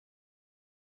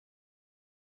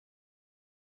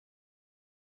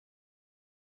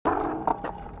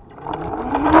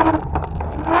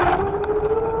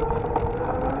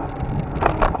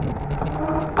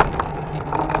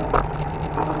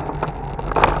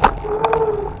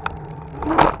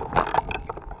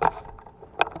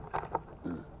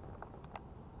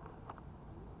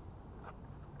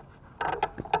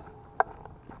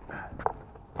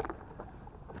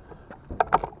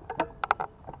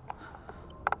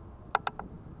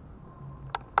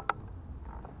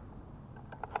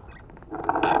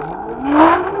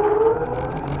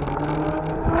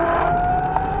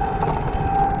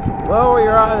Well,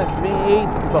 we're on. It's May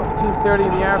 8th, about 2:30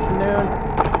 in the afternoon,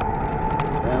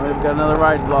 and we've got another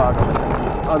ride vlog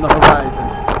on the horizon.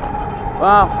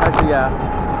 Well, actually, yeah,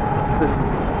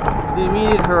 the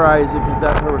immediate horizon, because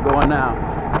that's where we're going now,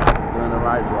 doing a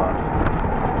ride vlog.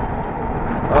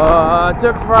 I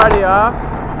took Friday off.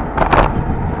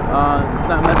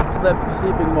 Not meant to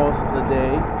sleeping most of the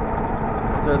day,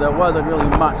 so there wasn't really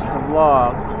much to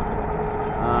vlog,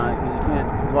 because you can't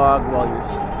vlog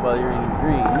while you're in your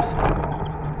dreams.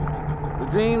 The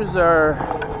dreams are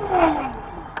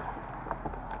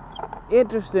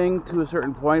interesting to a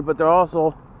certain point, but they're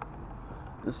also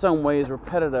in some ways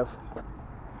repetitive.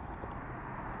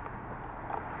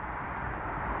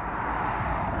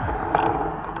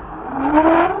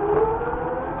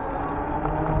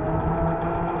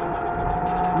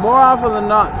 More often than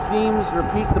not, themes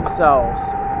repeat themselves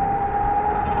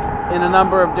in a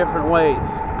number of different ways.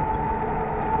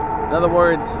 In other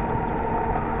words,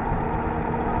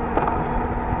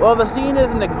 well, the scene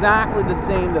isn't exactly the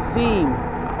same. The theme,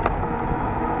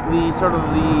 the sort of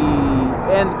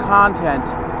the end content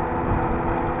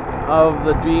of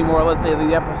the dream, or let's say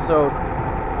the episode,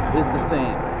 is the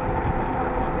same.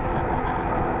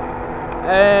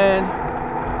 And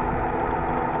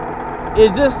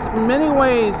it's just, in many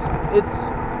ways, it's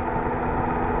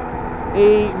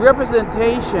a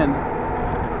representation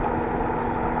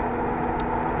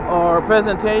or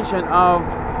presentation of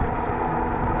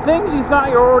things you thought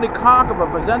you already conquered, but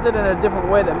presented in a different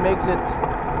way that makes it,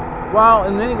 well,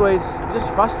 in many ways, just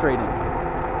frustrating.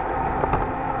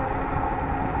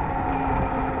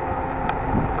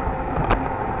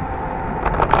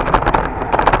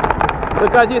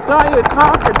 Because you thought you had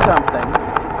conquered something,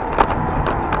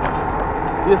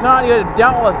 you thought you had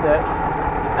dealt with it,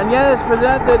 and yet it's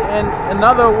presented in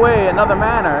another way, another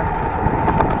manner.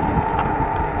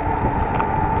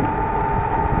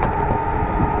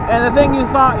 And the thing you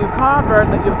thought you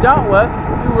conquered, that you've dealt with,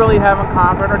 you really haven't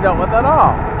conquered or dealt with at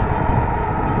all.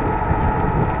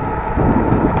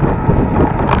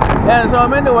 And so in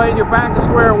many ways, you're back to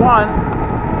square one,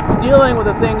 dealing with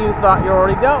the thing you thought you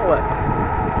already dealt with.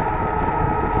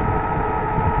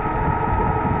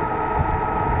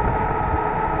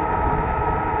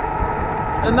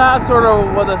 And that sort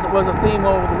of was a theme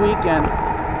over the weekend.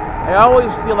 I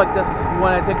always feel like this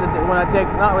when I take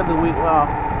not really the week. Well,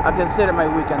 I consider my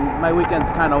weekend. My weekend's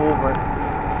kind of over.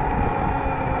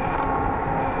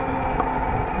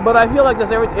 But I feel like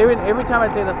this every time I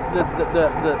take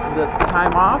the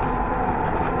time off,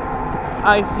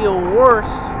 I feel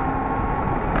worse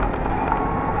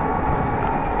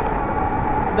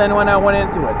than when I went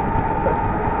into it.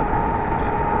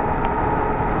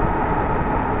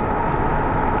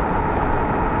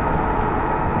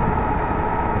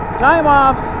 Time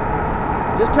off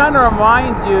just kind of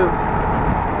reminds you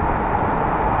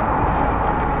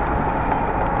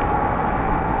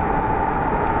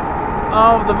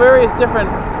of the various different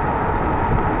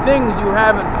things you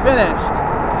haven't finished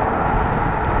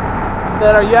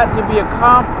that are yet to be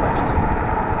accomplished.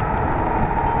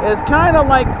 It's kind of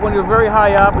like when you're very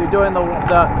high up, you're doing the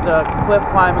cliff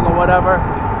climbing or whatever.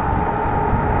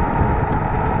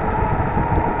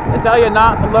 They tell you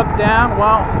not to look down.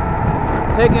 Well,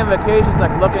 taking a vacation is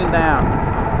like looking down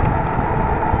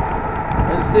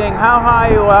and seeing how high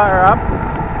you are up.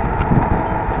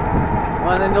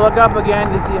 Well, and then you look up again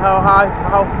to see how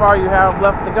far you have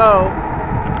left to go,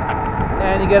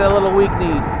 and you get a little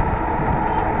weak-kneed,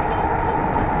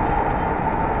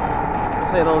 to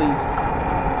say the least.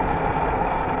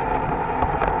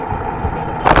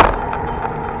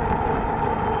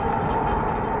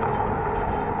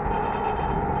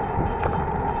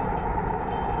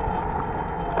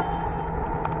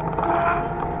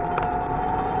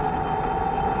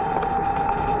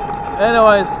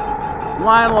 Anyways,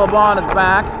 Lionel LeBon is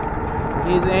back.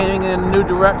 He's aiming in a new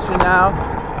direction now.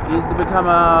 He's to become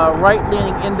a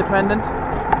right-leaning independent.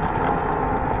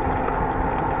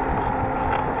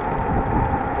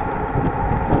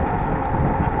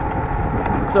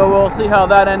 So we'll see how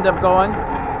that ends up going.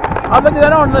 I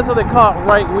don't necessarily call it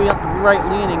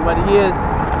right-leaning, but he is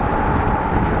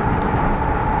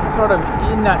sort of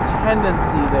in that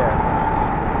tendency there.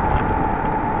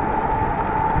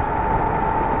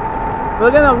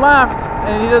 Look at the left,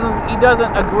 and he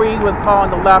doesn't agree with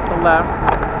calling the left the left.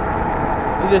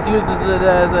 He just uses it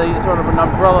as a sort of an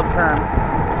umbrella term.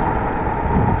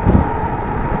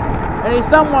 And he's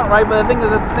somewhat right, but the thing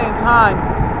is, at the same time,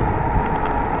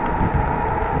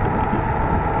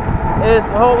 it's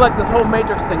this whole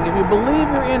matrix thing. If you believe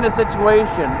you're in a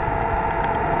situation,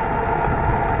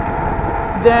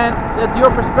 then it's your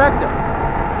perspective.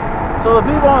 So the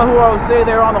people who say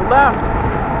they're on the left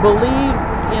believe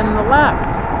in the left,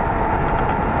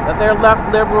 that they're left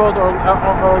liberals or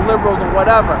liberals or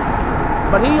whatever.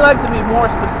 But he likes to be more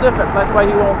specific. That's why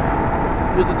he won't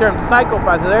use the term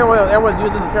psychopath. Everyone's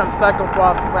using the term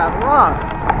psychopath wrong.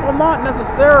 Well, not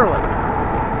necessarily.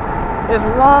 It's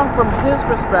wrong from his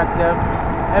perspective,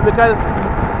 and because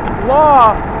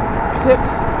law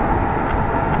picks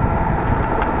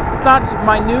such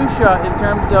minutia in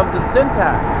terms of the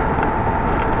syntax.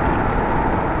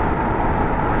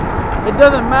 It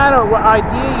doesn't matter what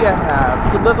idea you have.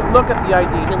 He doesn't look at the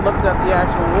idea. He looks at the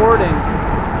actual wording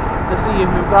to see if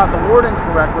you've got the wording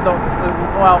correct without,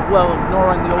 well,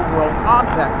 ignoring the overall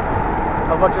context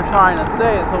of what you're trying to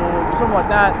say. So someone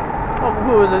like that,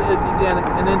 who is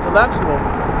an intellectual,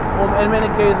 will in many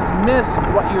cases miss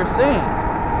what you're saying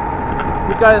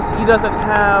because he doesn't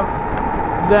have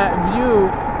that view,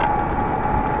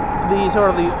 the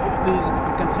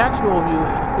contextual view.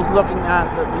 He's looking at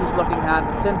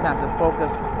the syntax. The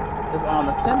focus is on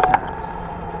the syntax,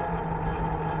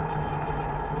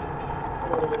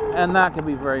 and that can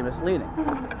be very misleading.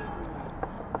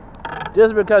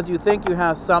 Just because you think you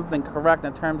have something correct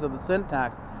in terms of the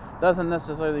syntax doesn't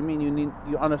necessarily mean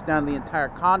you understand the entire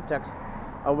context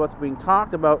of what's being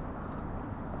talked about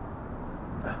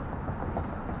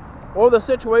or the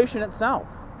situation itself.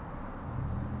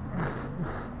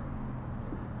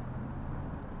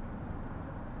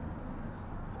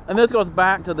 And this goes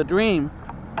back to the dream,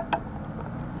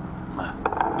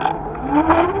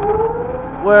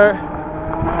 where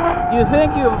you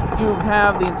think you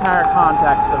have the entire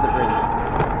context of the dream,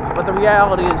 but the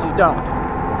reality is you don't.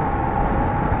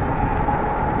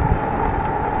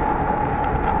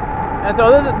 And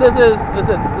so this is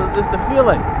the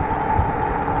feeling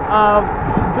of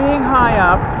being high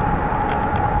up,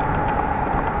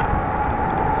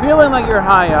 feeling like you're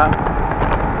high up,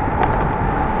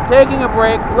 taking a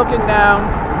break, looking down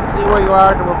to see where you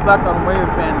are, to reflect on where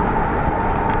you've been,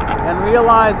 and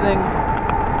realizing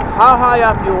how high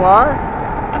up you are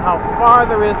and how far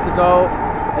there is to go,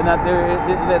 and that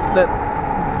that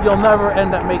you'll never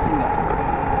end up making it.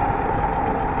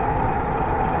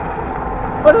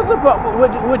 But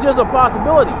which is a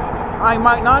possibility. I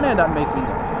might not end up making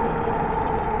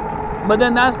it. But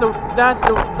then that's the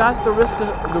risk.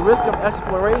 The risk of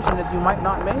exploration is you might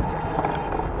not make it.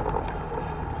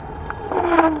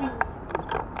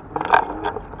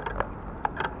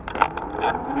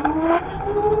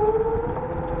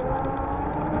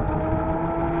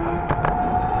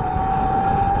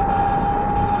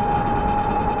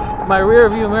 My rear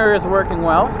view mirror is working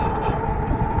well,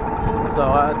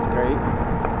 so that's great.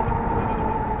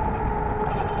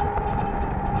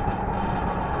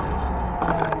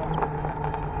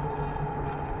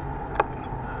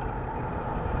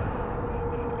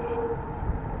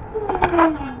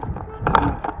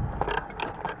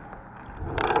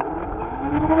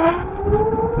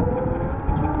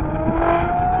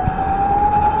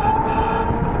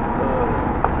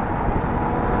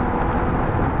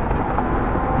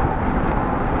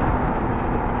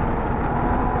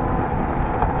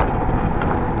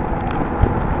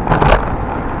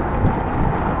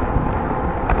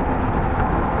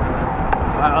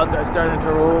 Clouds are starting to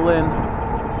roll in.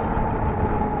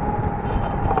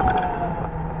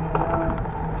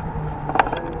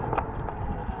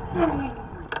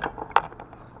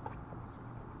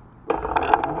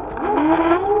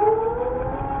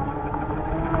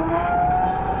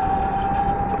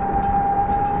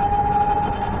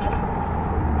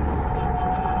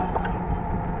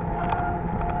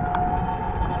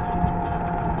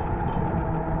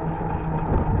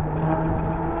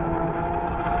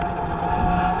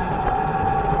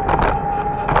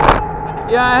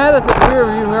 Yeah, I had a rear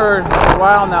view mirrors for a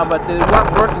while now, but they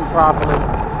weren't working properly.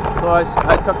 So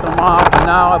I took them off, and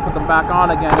now I put them back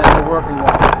on again, and they're working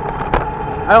well.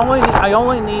 I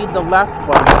only need the left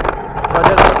one, so I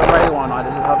didn't put the right one on. I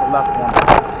just have the left one.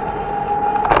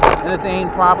 And it's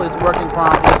aimed properly, it's working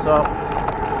properly, so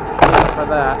thanks for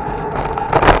that.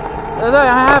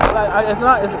 It's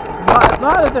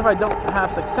not as if I don't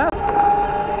have successes.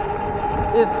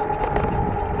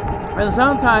 And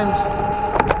sometimes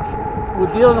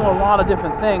we're dealing with a lot of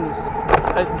different things.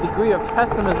 A degree of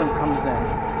pessimism comes in.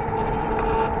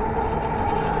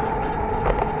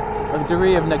 A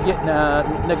degree of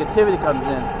negativity comes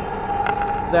in.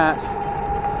 That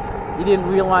you didn't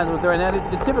realize what they're doing.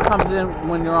 And the tip comes in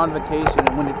when you're on vacation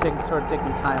and when you're taking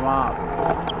time off.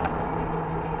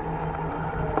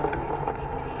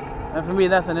 And for me,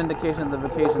 that's an indication the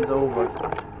vacation's over.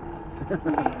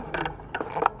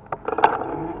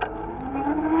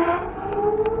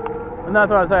 And that's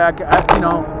what I say. You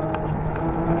know,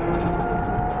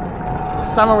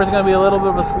 summer was going to be a little bit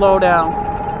of a slowdown,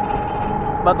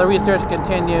 but the research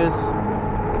continues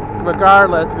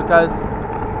regardless, because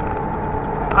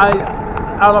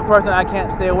I'm a person, I can't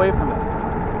stay away from it.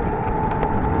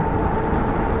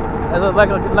 As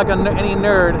any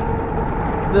nerd,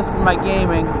 this is my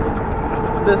gaming,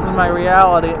 this is my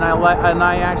reality, and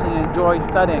I actually enjoy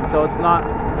studying. So it's not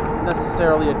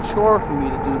necessarily a chore for me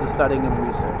to do the studying and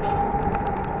research.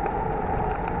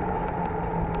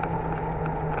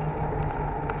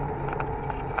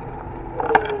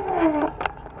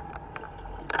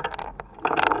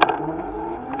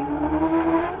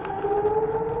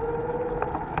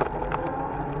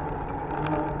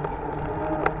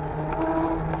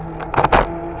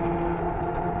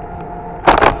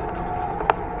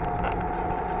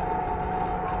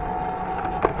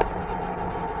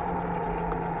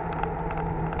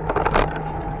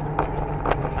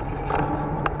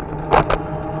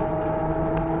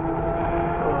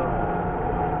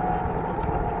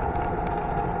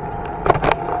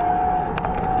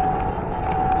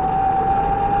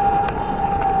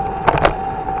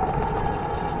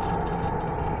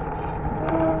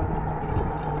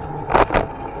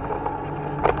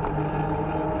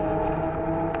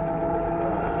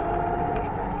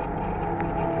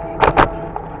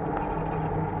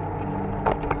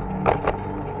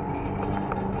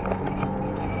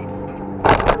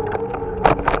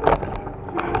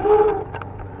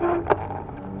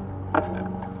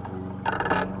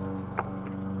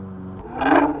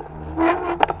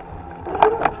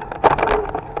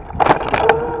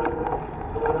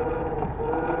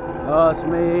 Oh, it's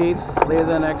May 8th, later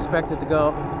than I expected to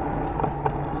go.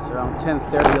 It's around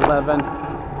 10:30, 11,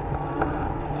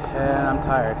 and I'm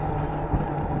tired.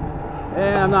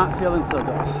 And I'm not feeling so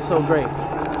great.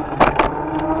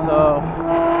 So,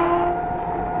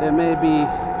 there may be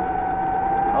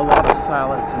a lot of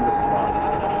silence in this vlog.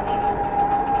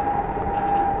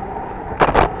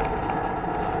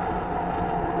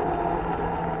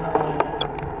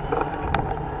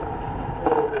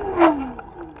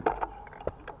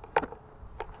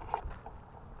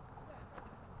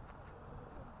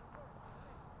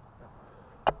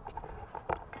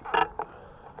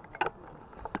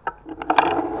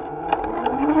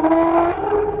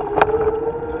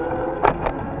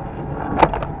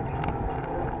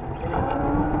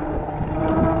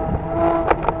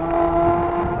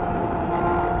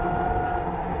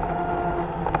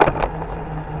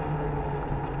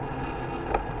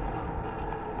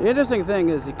 The interesting thing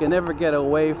is you can never get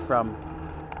away from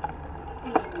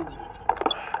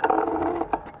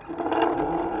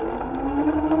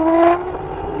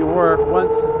your work.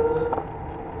 Once it's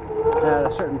at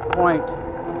a certain point,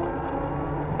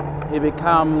 it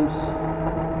becomes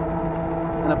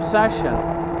an obsession.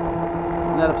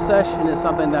 And that obsession is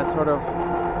something that sort of,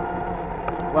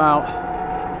 well,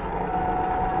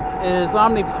 it is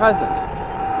omnipresent.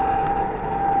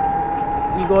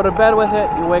 You go to bed with it,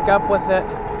 you wake up with it,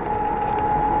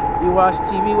 you watch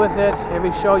TV with it,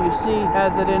 every show you see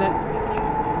has it in it.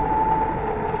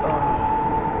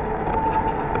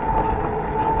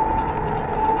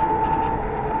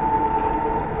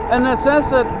 And in the sense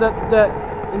that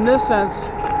in this sense,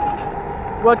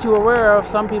 what you're aware of,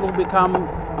 some people become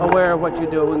aware of what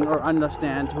you're doing or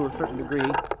understand to a certain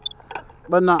degree,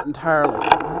 but not entirely.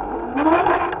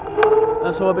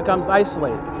 And so it becomes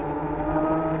isolated.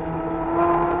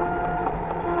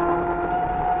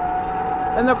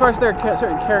 And of course, there are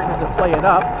certain characters that play it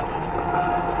up,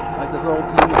 like this old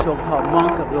TV show called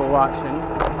Monk that we were watching.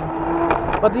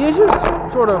 But the issues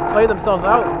sort of play themselves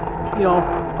out. You know,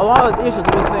 a lot of the issues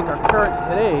that we think are current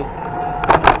today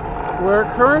were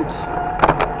current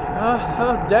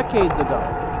decades ago.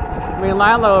 I mean,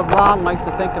 Lionel LeBron likes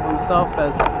to think of himself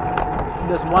as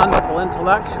this wonderful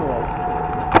intellectual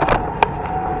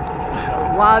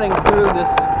riding through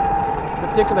this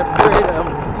particular period of,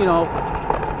 you know,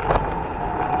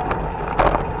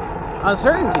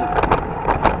 uncertainty.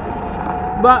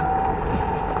 But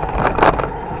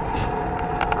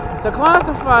to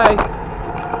classify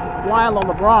Lionel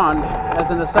LeBron as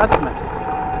an assessment,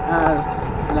 as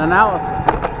an analysis,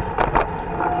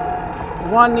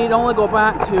 one need only go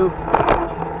back to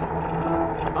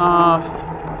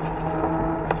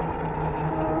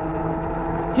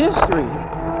history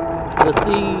to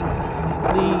see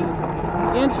the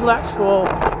intellectual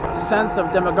sense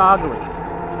of demagoguery.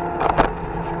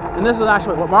 And this is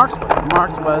actually what Marx was.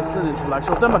 Marx was an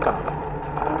intellectual demagogue.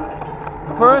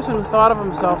 A person who thought of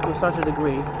himself to such a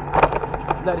degree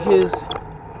that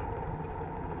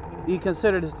he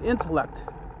considered his intellect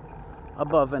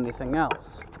above anything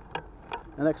else,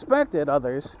 and expected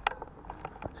others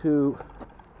to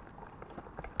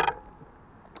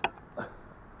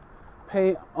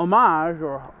pay homage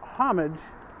or homage,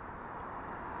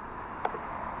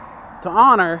 to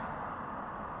honor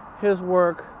his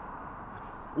work,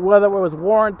 whether it was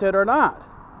warranted or not.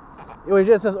 It was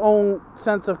just his own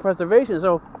sense of preservation.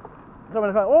 So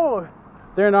someone thought, oh,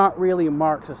 they're not really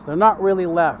Marxists, they're not really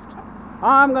left.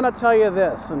 I'm going to tell you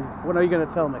this, and what are you going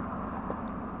to tell me?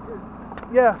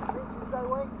 Yeah. That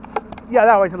way? Yeah,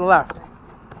 that way to the left.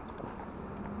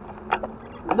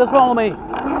 Just follow me.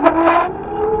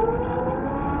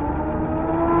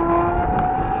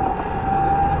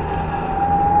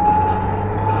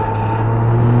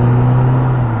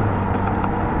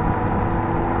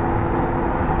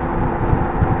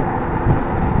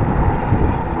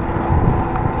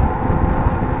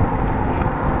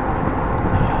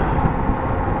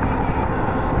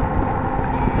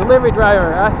 Delivery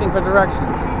driver asking for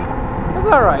directions. It's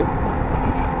alright.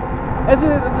 As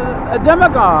a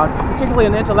demagogue, particularly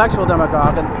an intellectual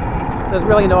demagogue, and there's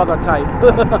really no other type,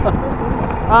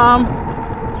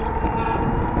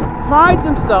 prides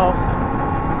himself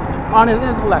on his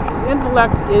intellect. His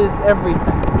intellect is everything.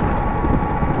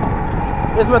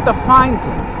 It's what defines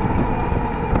him.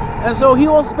 And so he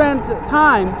will spend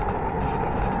time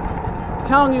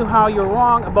telling you how you're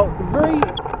wrong about very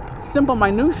simple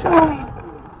minutiae,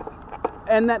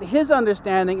 and that his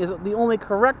understanding is the only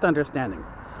correct understanding.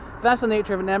 That's the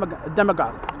nature of a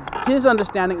demagogue. His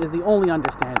understanding is the only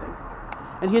understanding.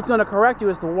 And he's going to correct you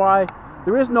as to why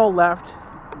there is no left.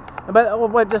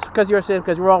 But just because you're saying,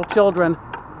 because we're all children,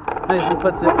 and as he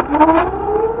puts it,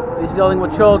 he's dealing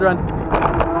with children,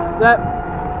 that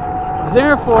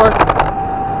therefore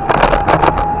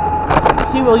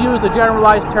he will use the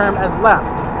generalized term as left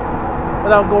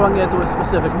without going into a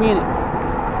specific meaning.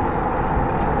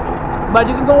 But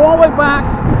you can go all the way back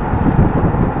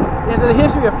into the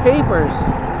history of papers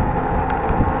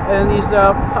and these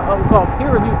called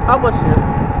peer-reviewed publishers,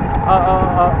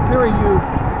 peer-reviewed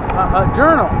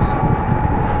journals,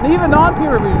 and even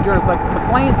non-peer-reviewed journals like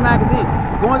Maclean's magazine.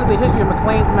 Go into the history of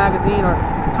Maclean's magazine or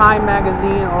Time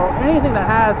magazine or anything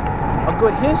that has a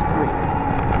good history,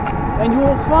 and you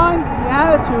will find the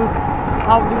attitude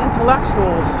of the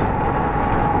intellectuals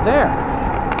there,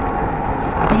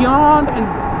 beyond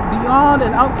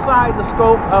and outside the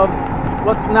scope of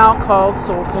what's now called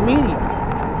social media.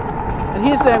 And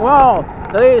he's saying, well,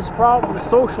 today's problem is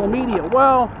social media.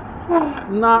 Well,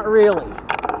 not really.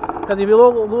 Because if you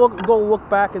go look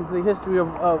back into the history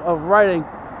of writing,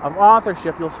 of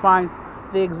authorship, you'll find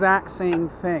the exact same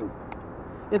thing.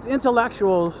 It's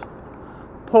intellectuals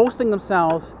posting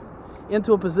themselves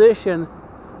into a position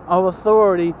of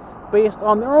authority based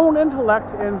on their own intellect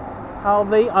and how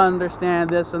they understand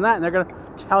this and that. And they're going to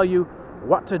tell you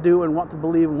what to do and what to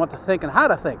believe and what to think and how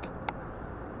to think.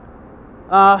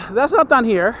 That's not done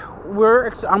here.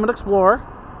 I'm an explorer.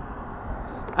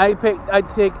 I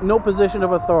take no position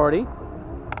of authority.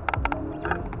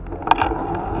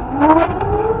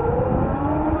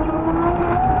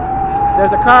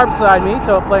 There's a car beside me,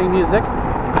 so playing music.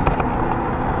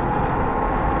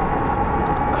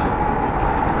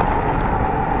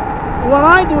 What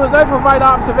I do is I provide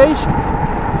observation.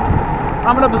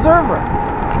 I'm an observer.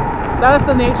 That's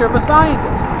the nature of a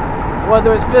scientist.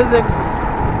 Whether it's physics,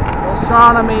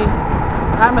 astronomy,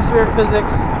 atmospheric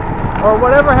physics, or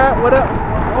whatever,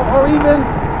 or even,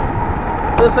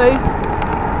 let's say,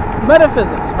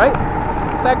 metaphysics, right?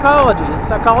 Psychology.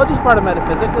 Psychology is part of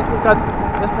metaphysics just because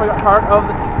it's part of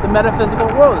the metaphysical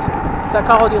world.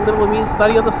 Psychology literally means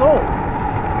study of the soul.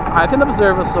 I can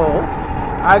observe a soul.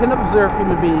 I can observe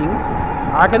human beings.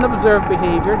 I can observe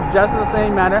behavior just in the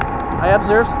same manner I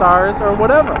observe stars or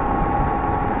whatever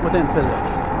within physics.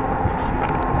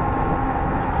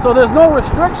 So there's no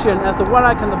restriction as to what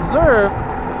I can observe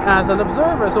as an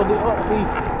observer. So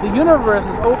the universe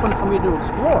is open for me to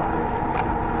explore.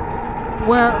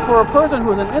 Where for a person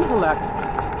who is an intellect,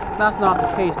 that's not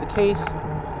the case. The case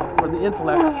for the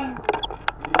intellect,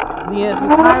 the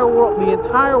entire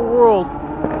world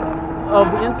of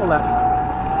the intellect,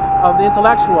 of the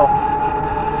intellectual,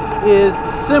 is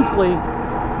simply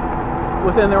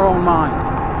within their own mind.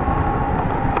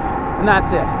 And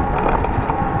that's it.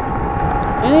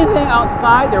 Anything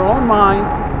outside their own mind,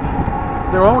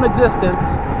 their own existence,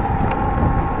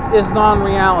 is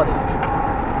non-reality.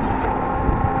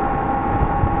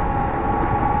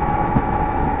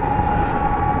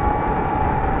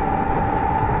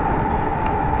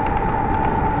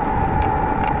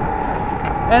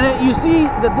 And you see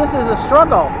that this is a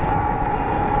struggle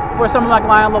for someone like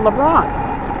Lionel LeBron.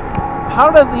 How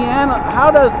does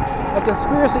a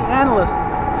conspiracy analyst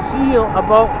feel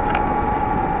about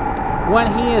when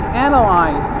he is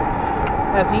analyzed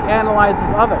as he analyzes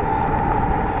others?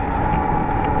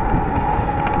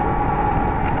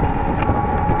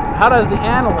 How does the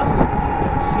analyst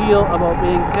feel about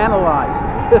being analyzed?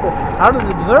 How does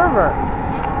the observer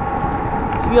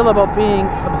feel about being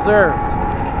observed?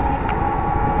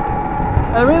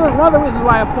 And one of the reasons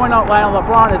why I point out Lionel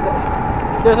LeBron is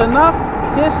that there's enough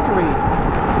history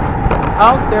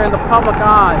out there in the public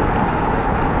eye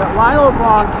that Lionel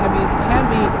LeBron can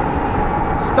be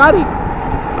studied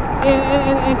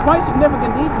in quite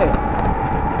significant detail.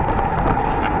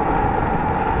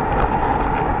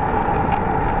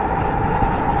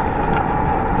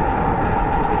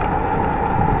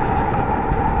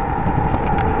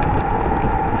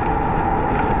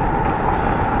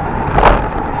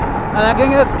 And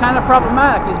again, it's kind of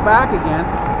problematic. He's back again,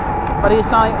 but this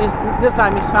time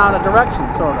he's found a direction,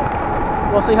 sort of.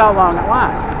 We'll see how long it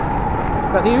lasts,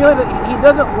 because he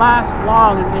doesn't last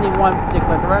long in any one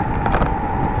particular direction.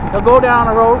 He'll go down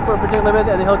a road for a particular bit,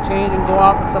 and he'll change and go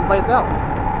off someplace else.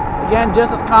 Again, just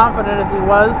as confident as he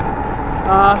was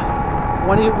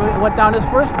when he went down his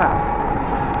first path.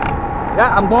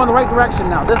 Yeah, I'm going the right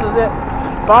direction now. This is it.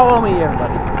 Follow me,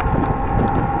 everybody.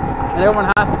 And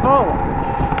everyone has to follow him.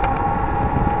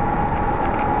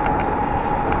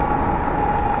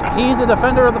 He's a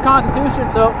defender of the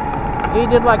Constitution, so he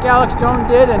did like Alex Jones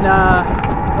did, and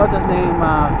what's his name,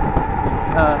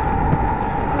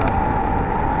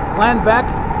 Glenn Beck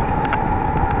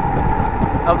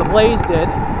of the Blaze did.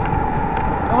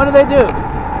 And what did they do?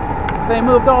 They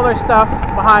moved all their stuff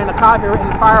behind a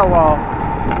copywritten firewall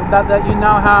that you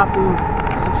now have to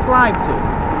subscribe to.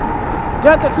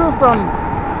 Get the truth from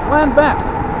Glenn Beck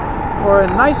for a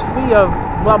nice fee of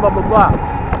blah blah blah blah.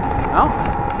 Well,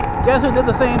 guess who did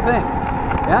the same thing?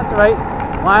 That's right,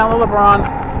 Lionel LeBron,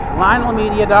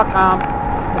 LionelMedia.com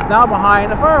is now behind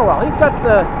a firewall. He's got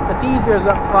the teasers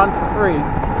up front for free,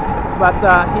 but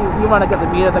you want to get the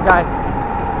meat of the guy,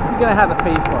 you're going to have to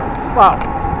pay for it. Well,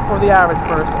 for the average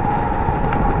person.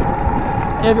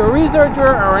 If you're a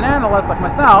researcher or an analyst like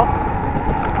myself,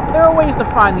 there are ways to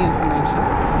find the information.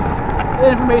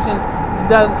 The information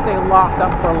doesn't stay locked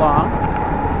up for long,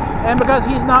 and because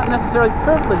he's not necessarily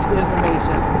privileged to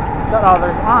information that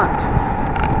others aren't.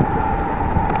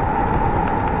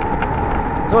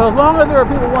 So as long as there are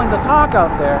people willing to talk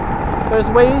out there, there's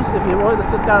ways, if you're willing to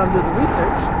sit down and do the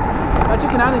research, that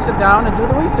you can actually sit down and do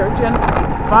the research and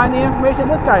find the information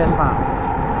this guy has found.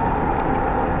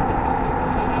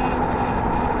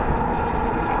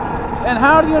 And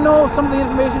how do you know some of the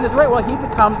information is right? Well, he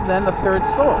becomes then the third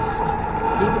source.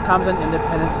 He becomes an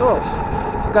independent source,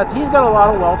 because he's got a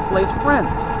lot of well-placed friends.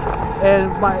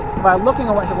 And by looking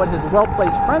at what his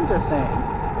well-placed friends are saying,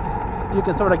 you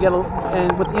can sort of get,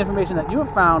 and with the information that you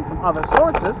have found from other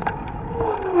sources,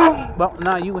 well,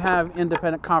 now you have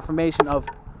independent confirmation of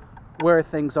where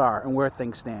things are and where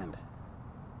things stand.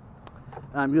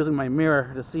 I'm using my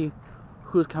mirror to see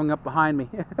who's coming up behind me.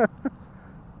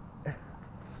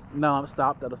 No, I'm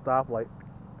stopped at a stoplight.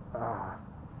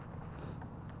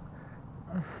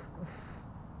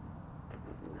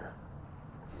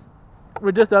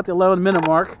 We're just at the 11-minute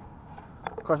mark.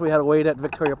 Of course, we had to wait at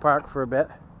Victoria Park for a bit,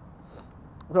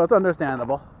 so it's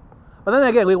understandable. But then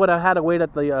again, we would have had to wait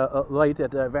at the light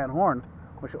at Van Horn,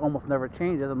 which almost never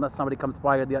changes unless somebody comes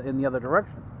by in the other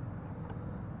direction.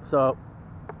 So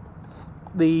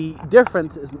the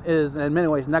difference is in many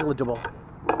ways negligible.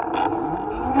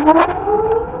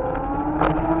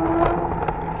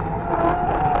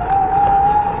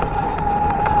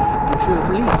 Monsieur the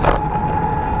police.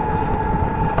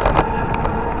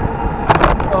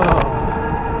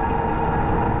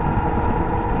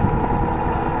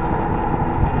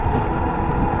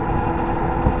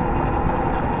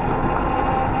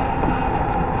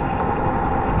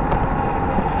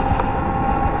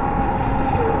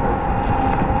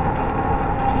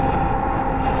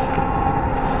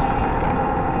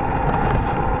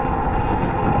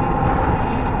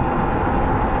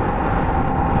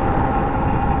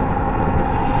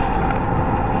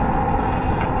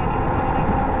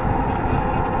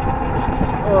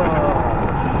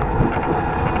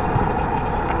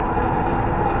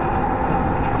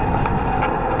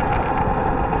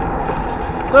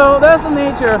 So that's the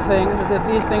nature of things, that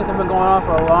these things have been going on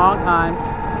for a long time,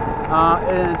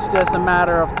 and it's just a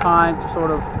matter of time to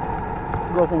sort of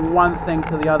go from one thing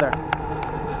to the other.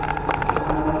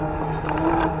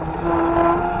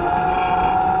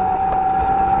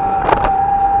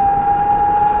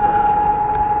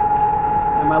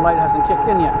 kicked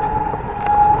in yet.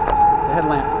 The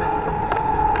headlamp.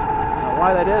 Now,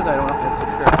 why that is, I don't know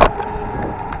for sure.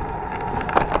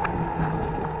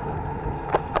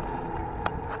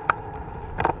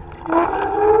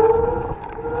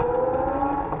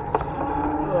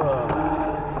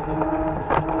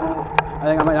 I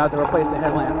think I might have to replace the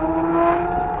headlamp.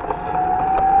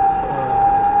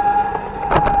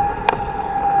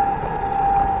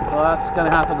 So that's going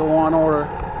to have to go on order.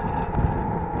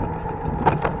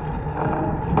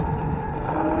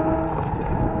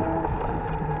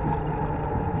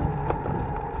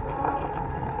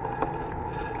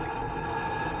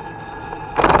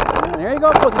 And there you go,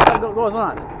 it goes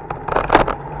on.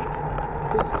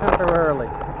 Just temporarily.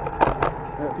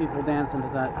 There are people dancing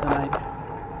tonight.